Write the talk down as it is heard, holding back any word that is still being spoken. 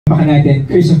Baka natin,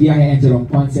 Krissha, Viaje, and Jerome,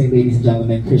 Ponce, ladies and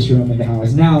gentlemen, Krissha, Jerome in the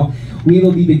house. Now, we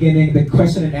will be beginning the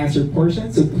question and answer portion,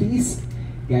 so please,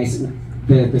 guys,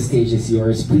 the stage is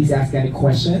yours. Please ask any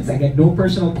questions. Again, no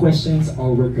personal questions,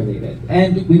 all work related.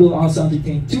 And we will also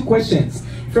entertain 2 questions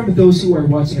from those who are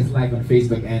watching us live on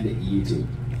Facebook and YouTube.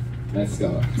 Let's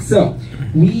go. So,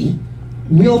 we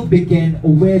will begin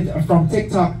with, from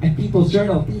TikTok and People's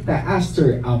Journal, Tita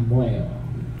Aster Amoyo.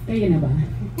 Kayo na ba?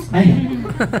 Ay.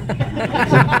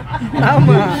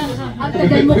 Tama. Ang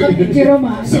tagal mo kami,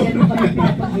 Jerome, siya mo kami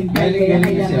pinapaghintay.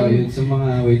 Galing kasi ako yun sa mga,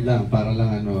 wait lang, para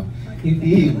lang ano,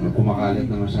 hindi kumakalat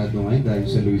na masyado ngayon dahil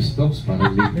sa Louis Stocks,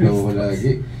 parang late daw ako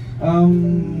lagi.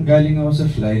 Galing ako sa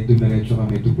flight, dumiretso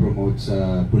kami to promote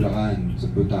sa Bulacan,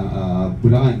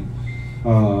 Bulacan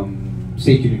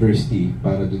State University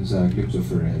para dun sa Glimpse of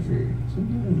Forever. So,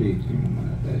 late ko yung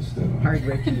mga test.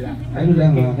 Hardworking lang. Ano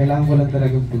lang, kailangan ko lang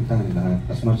talagang puntahan lahat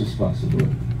as much as possible.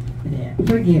 Yeah.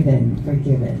 Forgiven,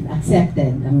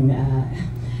 accepted.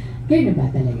 Kayo na ba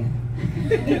talaga?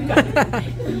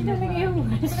 Hindi talaga yung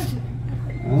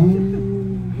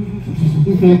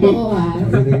Oo ha.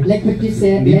 Like what you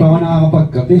said. Hindi pa ako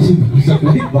nakakapagkape sa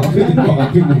flight. Baka pwede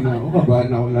pakape muna ako. Kabahan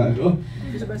ako lalo.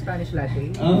 Gusto ba Spanish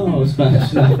latte? Oo, Spanish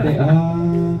latte.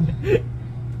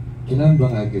 Kailangan ba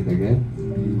agad-agad?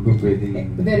 Hindi ko pwedeng...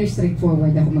 Very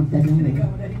straightforward ako magtanong eh.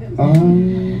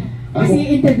 Kasi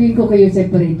Ako, interviewin ko kayo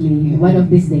separately one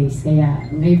of these days. Kaya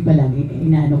ngayon pa lang,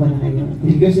 inaano ko na kayo.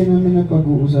 hindi kasi namin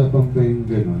napag-uusapan pa yung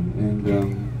gano'n. And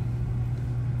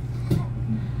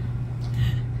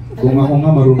kung ako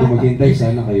nga marunong maghintay,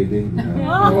 sana kayo din.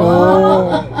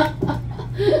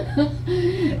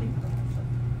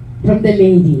 From the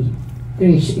lady,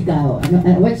 Krish, ikaw,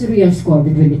 what's the real score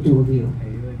between the two of you?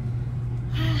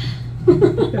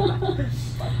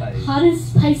 hot and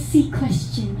spicy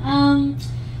question.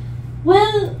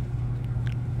 Well,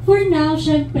 for now,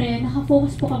 syempre,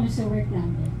 nakafocus po kami sa work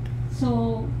namin.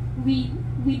 So, we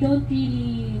don't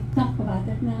really talk about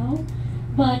it now,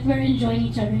 but we're enjoying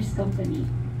each other's company.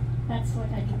 That's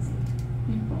what I can say.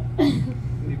 Yun po.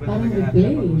 Parang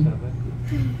replay.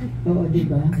 Oo, di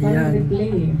ba? Parang Ayan.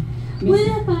 replay.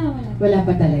 Wala pa. Wala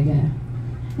pa talaga.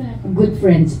 Wala pa. Good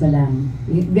friends pa lang.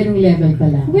 Ganung level pa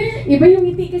lang. Iba yung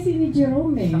ngiti kasi ni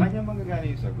Jerome eh. Sa kanya manggagana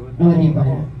yung sagot. Oo, di ba?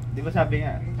 Di ba sabi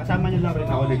nga, kasama niyo lang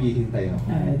rin ako Naghihintay ako.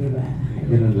 Di ba?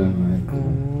 Ganun lang.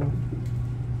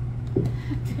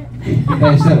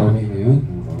 Eh, sir, okay na yun?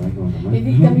 Okay ko naman.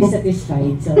 Hindi kami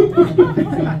satisfied. So,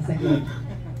 sinasagot.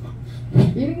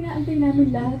 Yun yung inaantay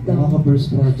namin lahat.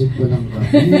 Nakaka-first project pa lang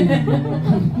kami.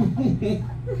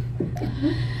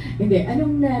 Hindi,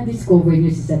 anong na-discover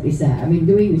niyo sa isa't isa? I mean,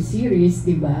 doing a series,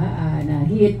 di ba, na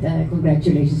hit,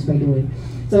 congratulations by the way.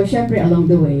 So, syempre, along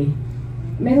the way,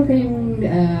 meron kayong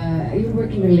yung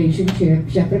working relationship,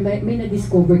 syempre, may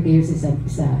na-discover kayo sa isa't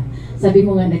isa. Sabi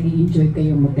mo nga, nag-i-enjoy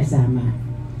kayong magkasama.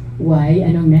 Why?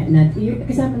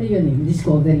 Kasama na yun eh,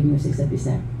 discovery mo sa isa't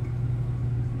isa.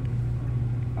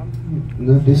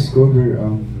 Na-discover,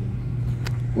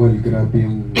 well, grabe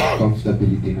yung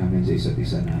comfortability namin sa isa't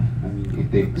isa na. I mean, it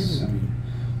takes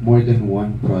more than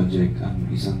one project ang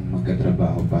isang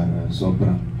magkatrabaho para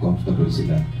sobrang comfortable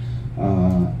sila.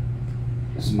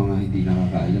 Sa mga hindi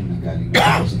nakakaalam, nanggaling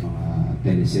ako sa mga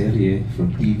teleserye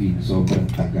from TV na sobrang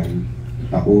tagal,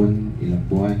 taon, ilang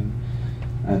buwan.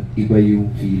 At iba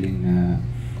yung feeling na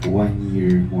 1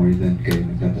 year more than kayo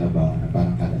nagtatrabaho na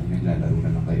parang kala naglalaro na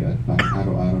lang kayo at parang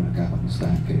araw-araw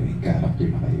nagkakamustahan kayo, in character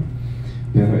na kayo.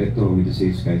 Pero ito, with the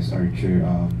Safe Skies Archer,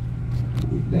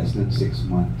 with less than 6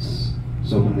 months,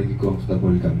 sobrang naging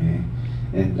comfortable kami.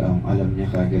 And alam niya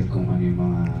kagad kung ano yung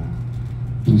mga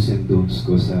do's and don'ts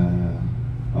ko sa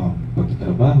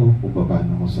pagtatrabaho, kung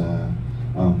paano ko sa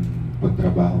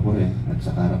pagtrabaho ko rin, at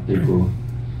sa character ko,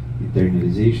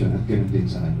 internalization, at ganoon din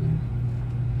sa kanya.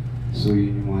 So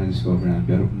yun yung mga discover namin.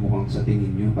 Pero mukhang sa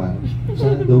tingin nyo, parang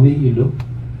sa the way you look,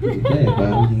 hindi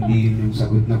parang hindi yun yung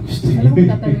sagot na gusto nyo. Alam mo,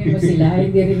 tatanungin mo sila,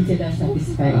 hindi rin sila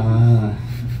satisfied.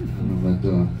 Ano ba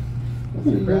to?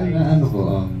 Ano ko,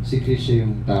 si Krissha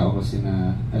yung tao kasi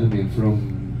na, alam mo yun, from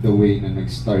the way na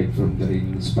nag-start from the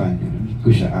Reign in Spanya, na-meet ko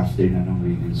siya after na ng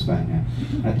Reign in Spanya.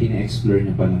 At ina-explore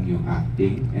niya pa lang yung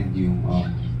acting and yung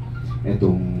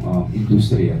etong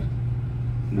industriya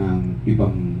ng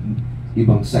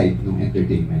ibang side ng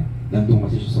entertainment. Nandun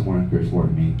kasi siya sa more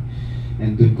performing.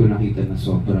 And doon ko nakita na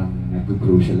sobrang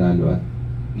nag-grow siya lalo at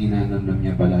ninanamnam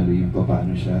niya pa lalo yung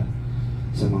paano siya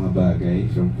sa mga bagay,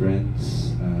 from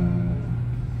friends,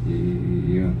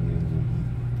 yun.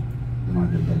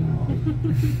 Dumadaldal na ako.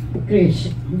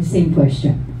 Krish, the same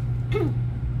question.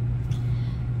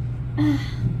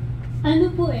 Ano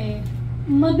po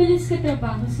mabilis ka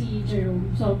trabaho si Jerome,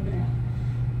 sobra.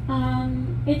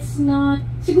 It's not,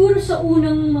 siguro sa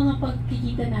unang mga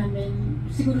pagkikita namin,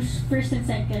 siguro first and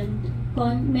second,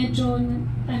 medyo,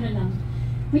 ano lang,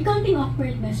 may counting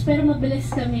awkwardness, pero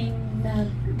mabilis kaming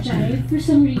nag-jive for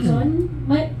some reason.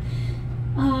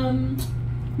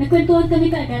 Nagkwentuhan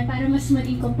kami kaagad para mas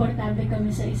maging komportable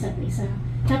kami sa isa't isa.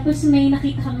 Tapos may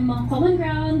nakita kami mga common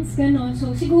grounds, gano'n.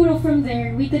 So siguro from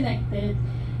there, we connected.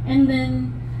 And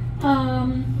then,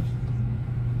 ano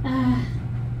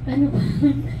ba?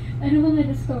 Ano ba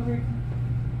na-discover ko?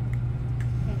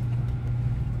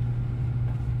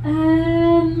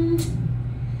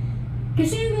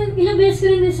 Kasi ilang beses ko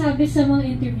na nasabi sa mga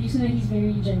interviews na he's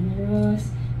very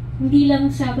generous. Hindi lang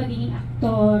sa pagiging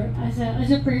aktor, as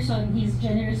a person, he's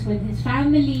generous with his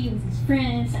family, with his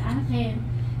friends, sa akin,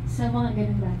 sa mga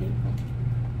ganun bagay po.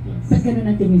 Yes. Ba't ganun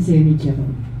ang tingin sa'yo ni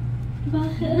Jerome?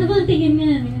 Ano ba ang tingin nga?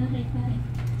 Hindi ko nakita eh.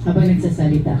 Habang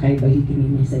nagsasalita kayo, ba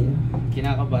hitingin niya sa'yo?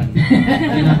 Kinakabahan.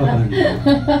 Kinakabahan.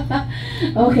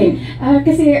 Okay,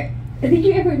 kasi did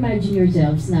you ever imagine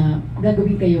yourselves na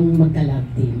gagawin kayong magka-love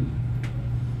team?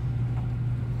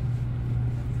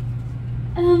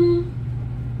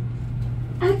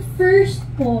 At first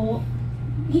po,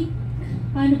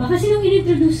 ano ba? Kasi nung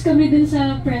in-introduce kami dun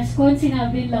sa press con,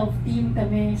 sinabi love team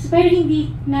kami. So, pero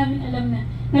hindi namin alam na,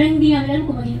 parang hindi namin alam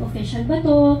kung maging official ba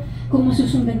to, kung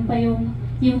masusundan pa yung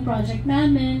project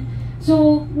namin.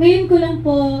 So, ngayon ko lang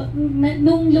po,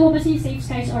 nung lumabas yung Safe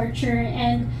Skies Archer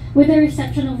and with the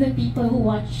reception of the people who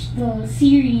watched the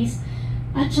series,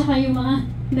 at saka yung mga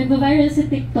nagba-viral sa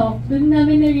TikTok, dun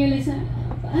namin na-realize na,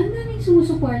 ano namin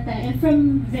sumusuporta. And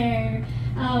from there,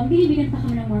 binibigyan pa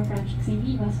kami ng more projects in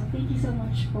Viva. So, thank you so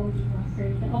much po, Viva, for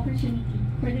the opportunity,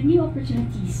 for the new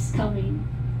opportunities coming.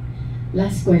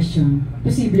 Last question,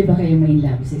 posible ba kayo may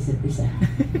love sa isa't isa?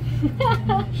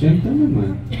 Siyempre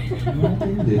naman.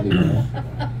 Hindi, di ba?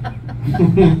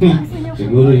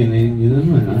 Siguro yun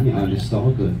naman, honest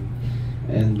ako dun.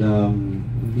 And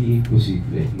hindi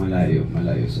imposible. Malayo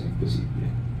sa imposible.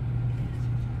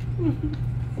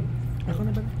 Ako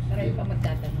na ba? Marami pa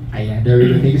magtatanong. Ayan,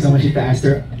 thank you so much, Tita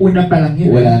Aster. Una pa lang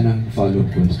yun. Wala nang follow-up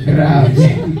question. Grabe.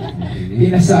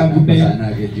 Pinasabog na yun. Saan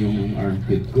agad yung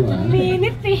armpit ko, ha?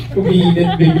 Minute eh.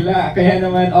 Kuminit bigla. Kaya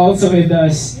naman also with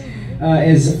us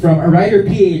is from a writer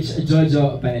PH,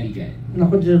 Jojo Panaligan.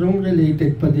 Naku, Jerome,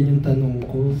 related pa din yung tanong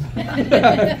ko.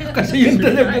 Kasi yun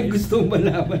talaga gusto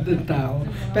malaman ng tao.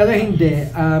 Pero hindi,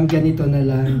 ganito na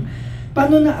lang.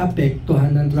 Paano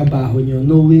naapektuhan ang trabaho nyo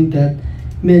knowing that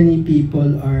many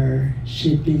people are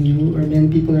shipping you or many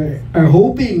people are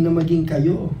hoping na maging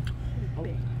kayo?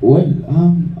 Well,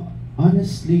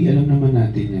 honestly, alam naman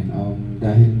natin yan.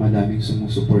 Dahil madaming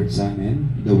sumusuport sa amin,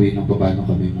 the way ng paano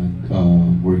kami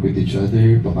mag-work with each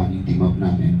other, paano yung team up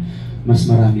namin, mas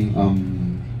maraming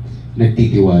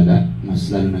nagtitiwala,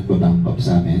 mas lalo nagbabank up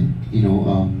sa amin, you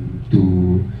know, to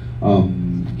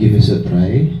give us a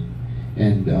try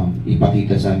and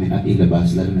ipakita sa amin at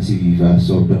ilabas, lalo na si Viva.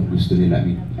 Sobrang gusto nila. I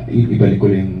mean, ibalik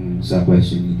ko lang sa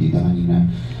question ni Tita kanina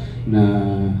na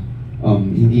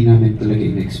hindi namin talaga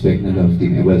in-expect na love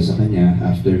team. Well, sa kanya,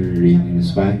 after Rain in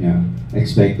Espanya,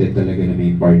 expected talaga na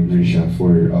may partner siya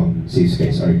for Safe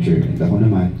Skies Archer. And ako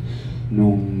naman,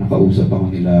 nung nakausap ako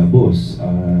nila, boss,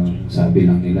 sabi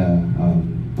lang nila,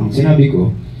 ang sinabi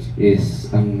ko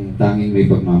is, ang tanging may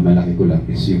pagmamalaki ko lang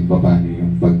is yung paano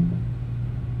yung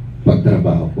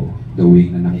pagtrabaho ko. The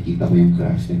way na nakikita ko yung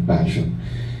craft and passion.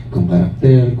 Kung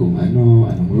karakter, kung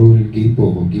anong role, game po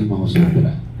ako, game ako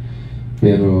sobra.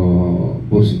 Pero,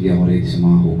 boss, hindi ako ready sa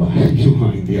mga hubahan.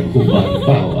 Hindi ako hubahan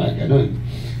pa, gano'n.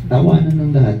 Tawanan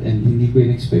ng lahat and hindi ko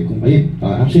in-expect kung, ayun,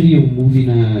 actually yung movie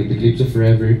na The Clips of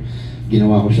Forever,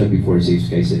 ginawa ko siya before Safe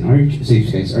Skies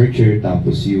Archer,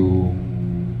 tapos yung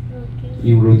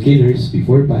Road Killers,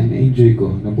 before pa, na-enjoy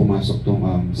ko na pumasok tong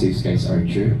Safe Skies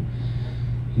Archer.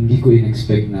 Hindi ko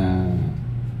in-expect na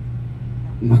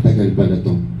matagal pala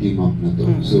tong team up na to.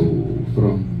 So,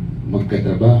 from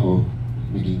magkatrabaho,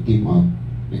 naging team up,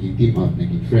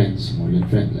 naging friends, more than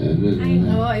friends. Ay,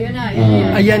 no, ayun na.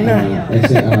 Ayan na.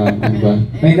 Ano ba?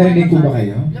 May narinig po ba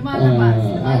kayo? Lumalabas.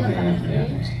 Okay.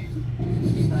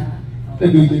 Diba?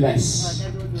 Nadudulas.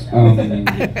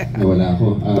 Nawala ako.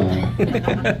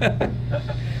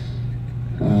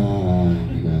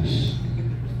 My gosh.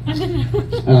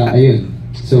 Ayun.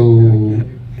 So,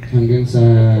 hanggang sa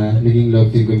naging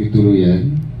love team kami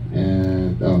tuluyan.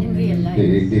 At In real life.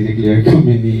 dineclare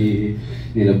kami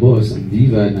nila boss, ang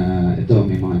Viva, na ito,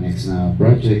 may mga next na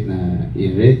project na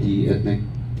i-ready at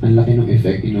ang laki ng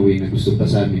effect in a way na gusto pa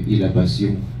sa amin ilabas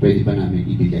yung pwede pa namin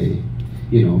ibigay,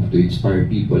 you know, to inspire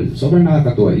people. Sobrang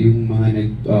nakakatuwa yung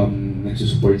mga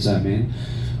nagsusupport sa amin.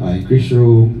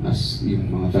 Jerome, as yung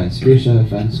mga fans Krissha,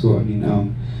 fans ko,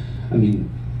 I mean,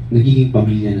 nagiging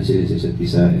pamilya na sila sa isa't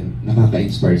isa, and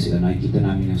nakaka-inspire sila, nakikita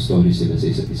namin yung story sila sa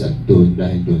isa't isa doon,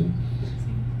 dahil doon,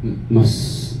 mas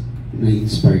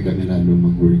na-inspire kami lalo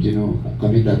mag-work. You know,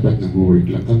 kami dapat nag-work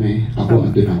lang kami. Ako,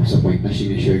 andun ako sa point na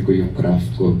sinishare ko yung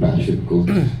craft ko, passion ko,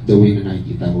 the way na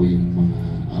nakikita ko yung mga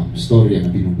storya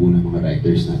na binubuo ng mga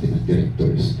writers natin at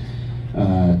directors.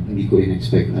 Hindi ko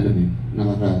in-expect, alam mo,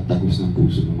 nakakatagos ng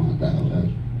puso ng mga tao.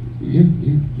 Yun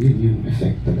yung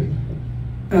effect talaga.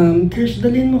 Krish,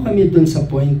 dalhin mo kami dun sa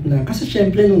point na, kasi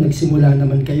syempre nung nagsimula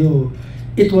naman kayo,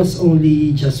 it was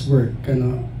only just work,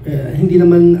 ano? Hindi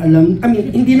naman alam,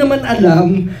 hindi naman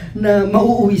alam na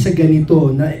mauuwi sa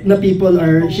ganito, na people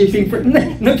are shipping for,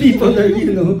 na people are,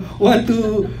 you know, want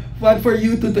for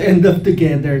you to end up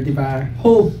together, di ba?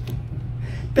 Hope.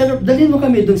 Pero dalhin mo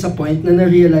kami dun sa point na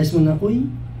na-realize mo na, uy,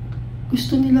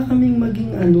 gusto nila kaming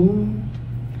maging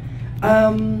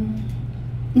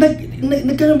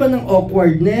nagkaroon ba ng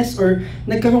awkwardness, or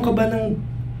nagkaroon ka ba ng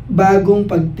bagong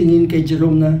pagtingin kay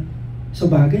Jerome na, sa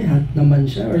bagay, hot naman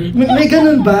siya, or may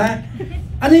ganun ba?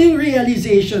 Ano yung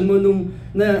realization mo nung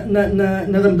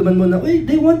naramdaman mo na, uy,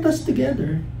 they want us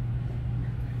together?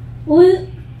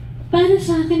 Well, para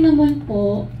sa akin naman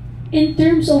po, in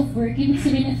terms of work, ibig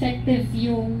sabihin effective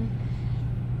yung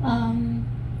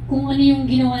kung ano yung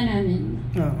ginawa namin.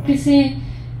 Kasi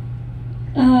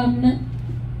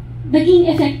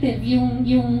naging effective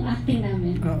yung acting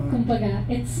namin. Kumbaga,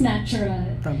 it's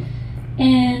natural. Tama.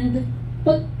 And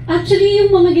actually,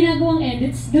 yung mga ginagawang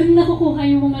edits, doon nakukuha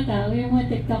yung mga tao, yung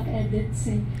mga TikTok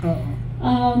edits eh.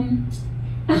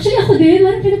 Actually, ako din,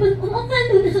 parang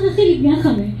nakakakilig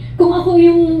nga kami. Kung ako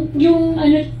yung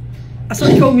ano... So,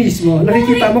 ikaw mismo,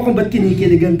 nakikita mo kung ba't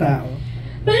kinikilig ang tao?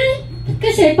 Parang,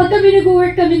 kasi pag kami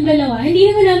nag-work kaming dalawa, hindi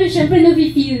naman namin syempre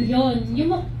na-feel yun.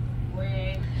 Yung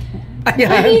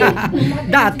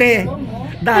Dati.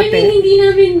 I mean, hindi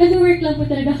namin, nag-work lang po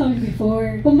talaga kami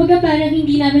before. Kumbaga parang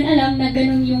hindi namin alam na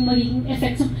ganun yung magiging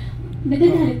effect. So,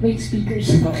 nagagalit ba yung speakers?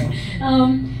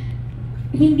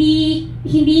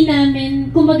 Hindi namin,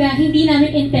 kumbaga, hindi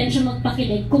namin intention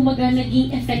magpakilig. Kumbaga,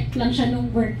 naging effect lang siya nung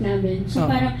work namin. So,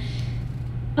 parang,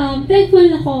 thankful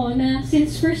ako na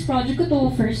since first project ko to,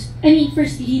 first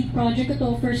lead project ko to,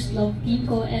 first love team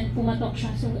ko, and pumatok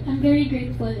siya. So, I'm very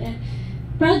grateful and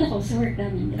proud ako sa work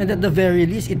namin. And at the very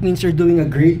least, it means you're doing a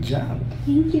great job.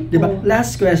 Thank you po. Diba?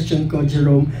 Last question ko,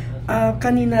 Jerome.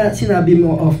 Kanina sinabi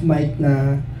mo off mic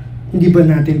na hindi ba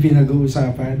natin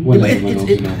pinag-uusapan? Wala diba, naman ako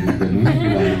sinabi.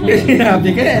 Sinabi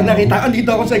ka eh. Nakita ko dito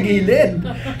ako sa gilid.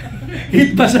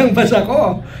 Hit basang-basa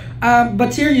ko. But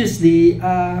seriously,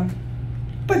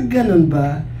 pag ganun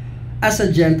ba, as a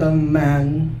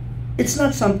gentleman, it's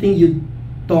not something you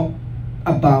talk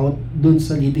about dun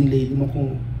sa leading lady mo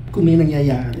kung may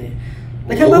nangyayari.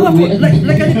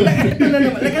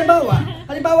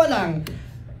 Halimbawa lang,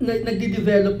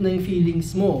 nagde-develop na yung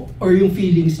feelings mo or yung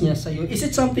feelings niya sa'yo. Is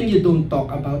it something you don't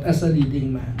talk about as a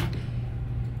leading man?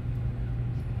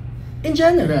 In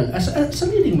general, as a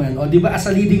leading man. O, di ba, as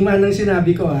a leading man ang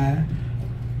sinabi ko, ha?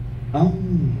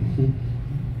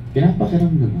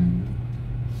 Pinapakiramdaman.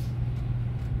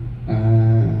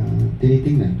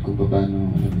 Tinitingnan kung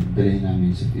paano dalhin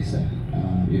namin sa isa.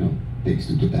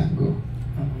 Takes two to tango.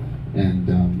 And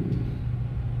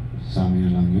sa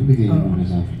amin na lang yun, bigay mo na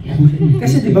sa amin.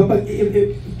 Kasi di ba,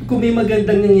 kung may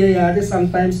magandang nangyayari,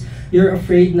 sometimes you're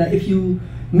afraid na if you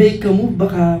make a move,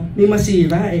 baka may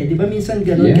masira eh. Di ba minsan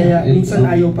ganun, kaya minsan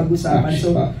ayaw pag-usapan.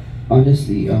 So,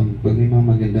 honestly, pag may mga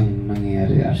magandang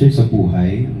nangyayari, actually sa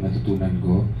buhay, ang natutunan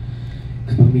ko,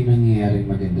 kapag may nangyayari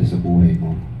maganda sa buhay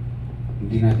mo,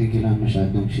 hindi natin kailangan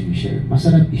masyadong sinishare.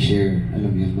 Masarap i-share,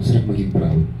 alam mo yun, masarap maging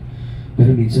proud.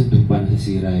 Pero minsan doon pa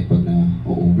nasisira pag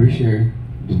na-overshare,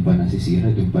 doon pa nasisira,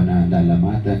 doon pa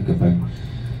nalalamatan kapag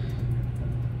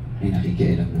may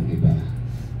nakikialam ng iba.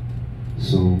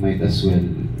 So, might as well,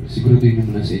 siguraduhin nyo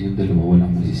muna sa inyong dalawa,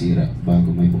 walang masisira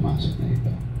bago may pumasok na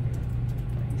iba.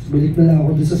 Balik na lang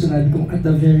ako doon sa sinabi kong at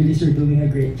the very least you're doing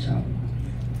a great job.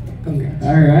 Congrats.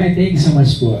 Alright, thank you so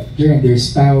much po. Jerome,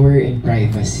 there's power in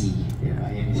privacy.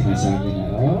 Yan yung sinasabi na.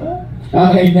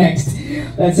 Okay, next.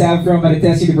 Let's have from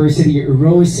Marites University,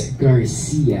 Rose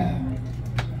Garcia.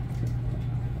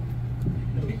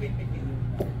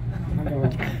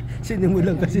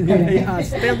 Sinimulan kasi nila yung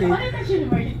Astel eh.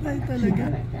 Ay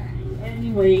talaga.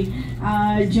 Anyway,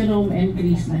 Jerome and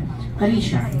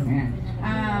Krissha.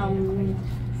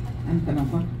 ang tanong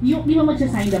ko, yung, di ba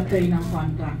magsasign up kayo ng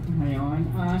contract ngayon?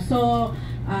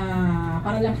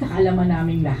 Para lang sa kaalaman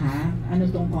namin lahat, ano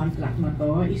tong contract na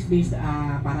to? Is this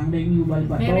parang renewal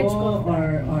ba to? Marriage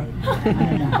contract. Or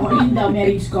ano na? O yun daw,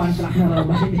 marriage contract na raw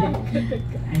ba?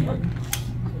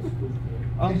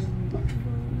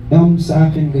 Ayun. Sa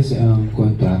akin kasi ang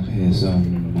contract is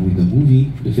with the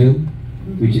movie, the film,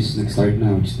 which is nag-start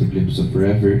na, which is The Glimpse of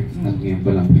Forever. At ngayon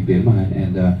pa lang pipirmahan.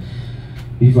 And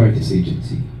Viva Artist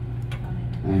Agency.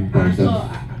 I'm part of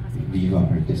Viva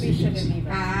Artist Agency.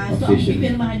 So ang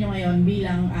pipirmahan nyo ngayon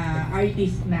bilang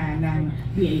artist na ng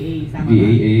VAA, tama ba?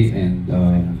 VAA and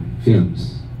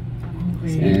films.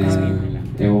 Okay.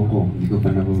 And ewan ko, hindi ko pa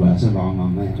nababasa, baka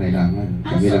mamaya kailangan.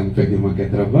 Kami lang pwede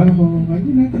magkatrabaho,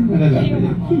 hindi natin malalaman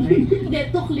yun. Hindi,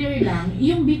 to clear lang,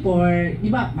 yung before, di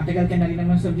ba, matagal ka na rin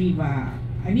naman sa Viva.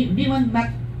 I mean, di man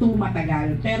not too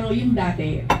matagal, pero yung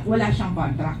dati, wala siyang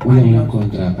contract. Walang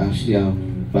contract. Actually,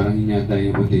 parang yun yata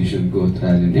yung quotation ko,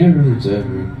 trial and error,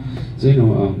 whatsoever.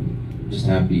 So, just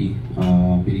happy.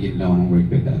 Binigyan lang ako ng work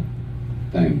by that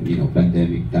time,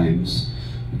 pandemic times.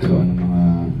 Nagkaroon ng mga,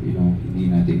 hindi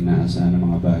natin inaasahan ng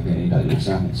mga bagay, lalo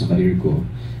sa akin, sa career ko.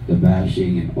 The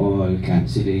bashing and all,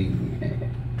 canceling,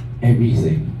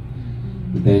 everything.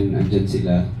 But then, andyan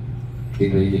sila,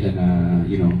 tinry nila na,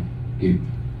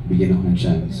 bigyan ako ng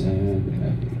chance. And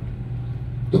I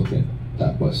took it.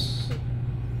 Tapos,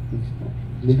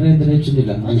 dinire-diretso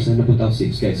nila hanggang sa napunta ako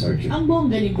 6 guys, Archer. Ang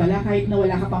buong galing pala, kahit na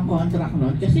wala ka pang contract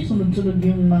nun, kasi sunod-sunod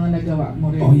yung mga nagawa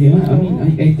mo rin. Oh yeah, I mean,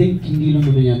 I think hindi lang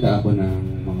naman yata ako ng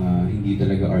mga hindi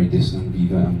talaga artist ng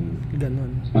Viva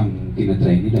ang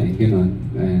tinatry nila and gano'n.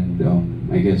 And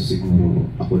I guess siguro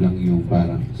ako lang yung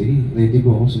parang, sige, ready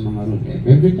po ako sa mga role.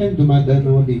 Every time dumadaan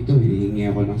ako dito,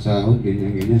 hihingi ako ng sahod,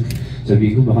 ganyan.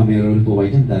 Sabi ko, baka may role po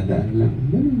kayo dyan, dadaan lang.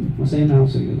 Ganun, masaya na ako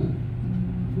sa gano'n.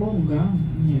 Bongga,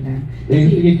 yun na.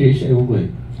 Sige, Krissha, ewan ko eh.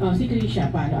 Si Krissha,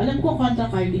 paano? Alam ko,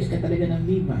 contract artist ka talaga ng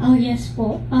Viva. Oh, yes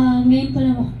po. Ngayon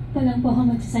pa lang po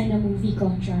ako magsasign ng movie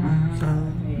contract.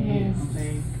 Okay. Yes.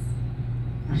 Okay.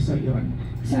 So, yun.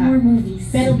 So, more movies.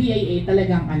 Pero VAA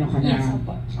talagang ano ka na? Yes,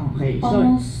 opo. Okay. So,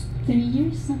 Almost 3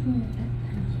 years na po.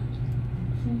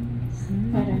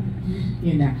 Parang.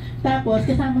 Yun na. Tapos,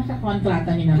 kasama sa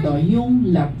kontrata niyo na to,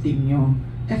 yung love team nyo.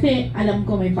 Kasi alam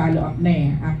ko may follow-up na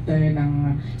eh, after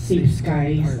ng Safe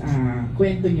Skies,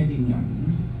 kwento niyo din yun.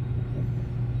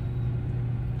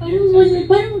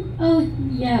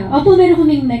 Opo, meron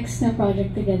kaming next na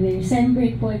project together.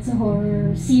 Sunbreak po, it's a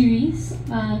horror series.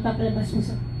 Papalabas po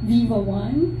sa Viva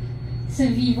 1. Sa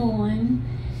Viva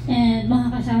 1. And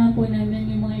makakasama po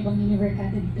namin yung mga ibang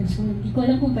univercada dito. So, hindi ko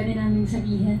alam kung pwede namin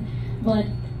sabihin.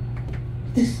 But,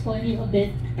 to spoil you a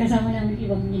bit, kasama namin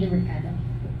ibang univercada.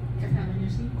 Kasama niyo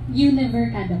si?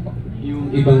 Univercada po. Yung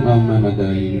ibang the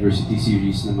university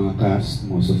series na mga cast,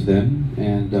 most of them.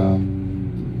 And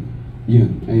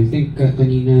yun, I think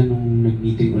kanina nung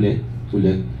nag-meeting ulit,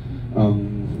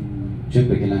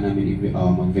 syempre kailangan namin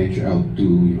mag-venture out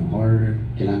to horror.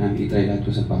 Kailangan namin i-try lahat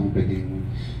kung saan pa kami pwedeng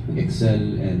mag-excel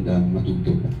and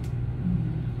matuto.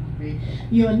 Okay.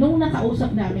 Yun, nung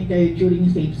nakausap namin kayo during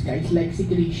Safe Skies, like si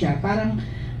Krissha, parang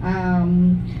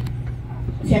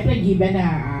siyempre given na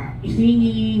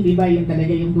singing, di ba, yun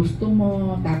talaga yung gusto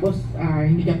mo, tapos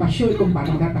hindi ka pa sure kung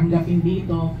paano tatanggapin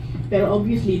dito, pero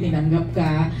obviously tinanggap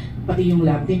ka, pati yung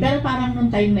love team. Pero parang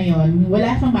nung time na yon,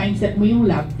 wala sa mindset mo yung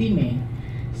love team eh.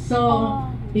 So,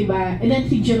 di ba, and then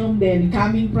si Jerome din,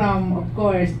 coming from, of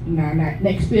course,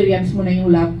 na-experience mo na yung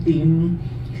love team.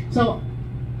 So,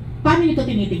 paano ito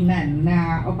tinitingnan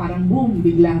na, o parang boom,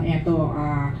 biglang eto,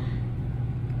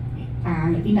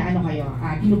 inaano kayo,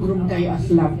 kinugroom kayo as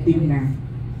love team na.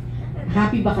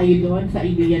 Happy ba kayo doon sa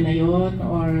idea na yon,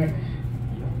 or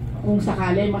kung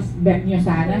sakali mas bet nyo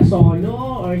sana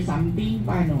solo or something,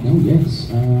 paano? No, yes.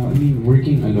 I mean,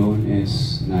 working alone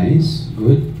is nice,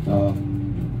 good.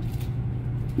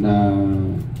 Na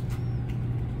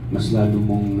mas lalo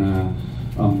mong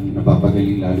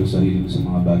napapagaling lalo sarili mo sa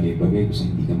mga bagay-bagay kasi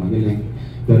hindi ka magaling.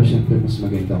 Pero syempre mas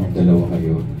maganda kung dalawa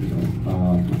kayo.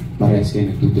 Parehas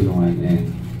kayo nagtutulungan and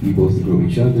we both grow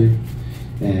each other.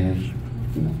 And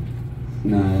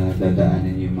na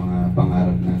dadaanan yung mga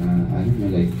pangarap na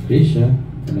like Krissha,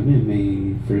 alam mo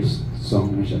may first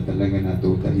song na siya talaga na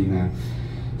totally na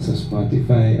sa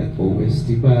Spotify at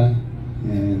OST pa,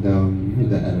 and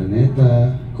the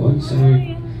Araneta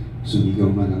concert,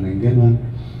 sumigaw man lang ng gano'n.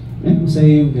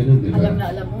 Masaya yung gano'n, di ba? Alam na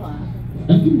alam mo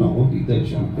Andun ako dito,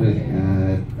 syempre.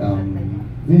 At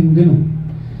gano'n.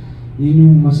 Yun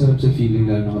yung masarap sa feeling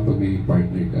lalo na kapag may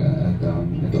partner ka at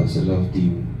ito as a love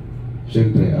team.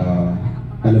 Siyempre,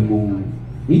 alam mong,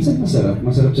 minsan masarap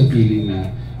sa feeling na,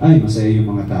 ay, masaya yung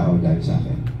mga tao dahil sa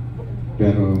akin.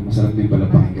 Pero masarap din pala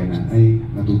pakinggan na, ay,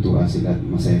 natutuwa sila at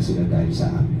masaya sila dahil sa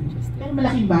amin. Pero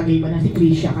malaking bagay ba na si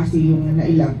Krissha kasi yung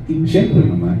na-love team siya? Siyempre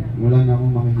naman, wala na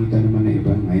akong makikita naman na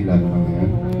ibang I love ka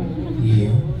ngayon.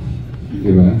 Yeah.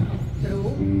 Di ba? True.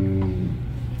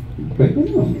 Pwede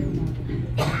mo.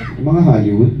 Mga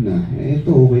Hollywood na. Ito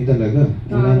okay talaga.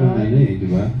 Wala nang ano di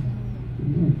ba?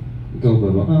 Ikaw ba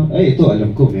ba? Ay, ito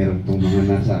alam ko, meron tong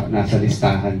mga nasa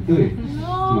listahan to eh.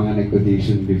 Mga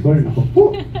nag-audition before. Naku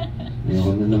po!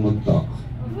 Ayoko na lang mag-talk.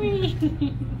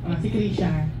 Si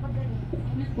Krissha.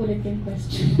 Ulit yung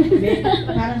question. Hindi,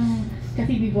 parang,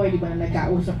 kasi before, di ba,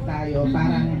 nagkausap tayo,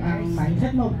 parang ang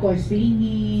mindset mo, of course,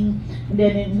 singing, and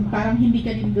then parang hindi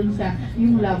ka din dun sa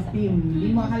yung love team.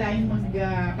 Hindi mo akalain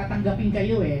magtatanggapin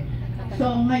kayo eh.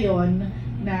 So ngayon,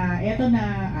 na eto na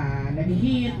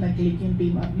nag-hit, nag-click yung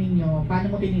team up ninyo,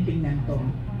 paano mo tinitingnan to?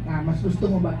 Mas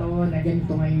gusto mo ba to na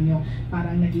ganito ngayon yung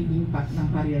parang nagiging path ng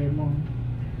career mo?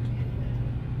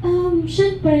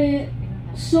 Siyempre,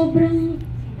 sobrang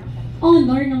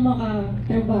honor na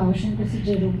makatrabaho siyempre si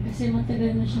Jerome kasi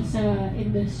matagal na siya sa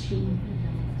industry.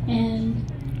 And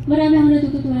marami akong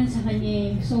natututunan sa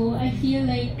kanya. So, I feel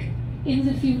like in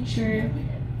the future,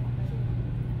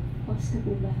 pause ka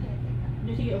po ba?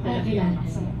 Sige, okay. Kailangan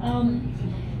kasi.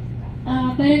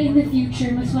 Parang in the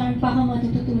future, mas marami pa akong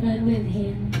matututunan with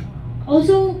him.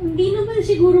 Also, hindi naman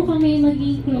siguro kami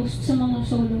maging close sa mga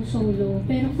solo-solo.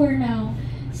 Pero for now,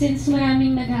 since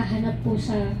maraming naghahanap po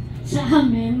sa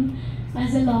amin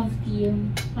as a love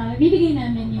team, bibigay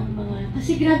namin yung mga,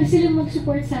 kasi grabe silang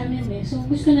mag-support sa amin eh. So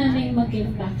gusto namin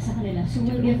mag-give back sa kanila. So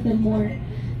we'll give them more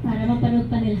para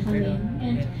mapanood pa nila kami.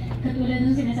 And katulad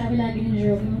ng sinasabi lagi ni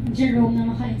Jerome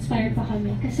na maka-inspire pa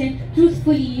kami. Kasi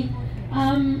truthfully,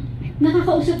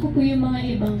 nakakausap ko po yung mga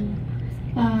ibang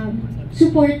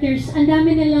supporters. Ang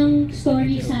dami nilang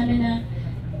stories sa amin na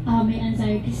may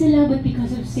anxiety sila, but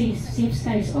because of Safe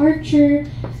Skies Archer,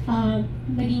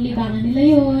 naging libangan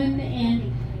nila yon, and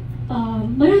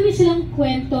marami silang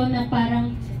kwento na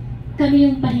parang kami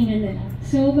yung pahinga nila.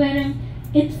 So parang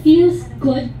it feels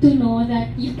good to know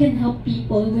that you can help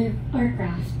people with our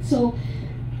craft. So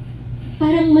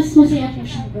parang mas masaya po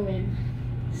siyang gawin.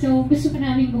 So gusto pa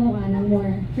namin gumawa ng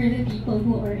more for the people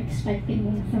who are expecting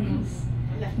more from us.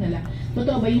 Last na lang.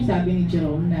 Totoo ba yung sabi ni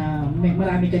Jerome na may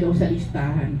marami ka daw sa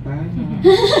listahan pa?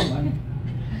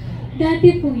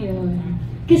 Dati po yun.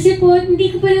 Kasi po, hindi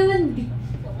ko pa naman,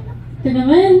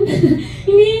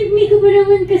 hindi ko pa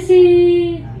naman kasi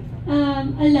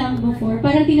alam before.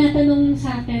 Parang tinatanong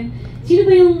sa akin, sino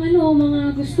ba yung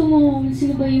mga gusto mo?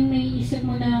 Sino ba yung naiisip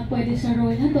mo na pwede sa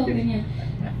role na to? Ganyan.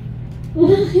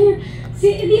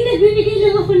 Hindi, nagbibigay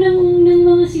lang ako ng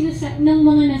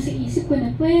mga nasa isip ko na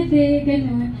pwede,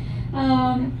 gano'n.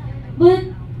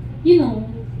 But, you know,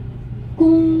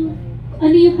 kung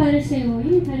ano yung para sa'yo,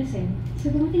 yun yung para sa'yo. So,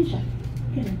 dumating siya.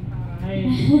 Ganun.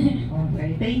 Okay,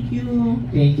 thank you.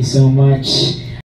 Thank you so much.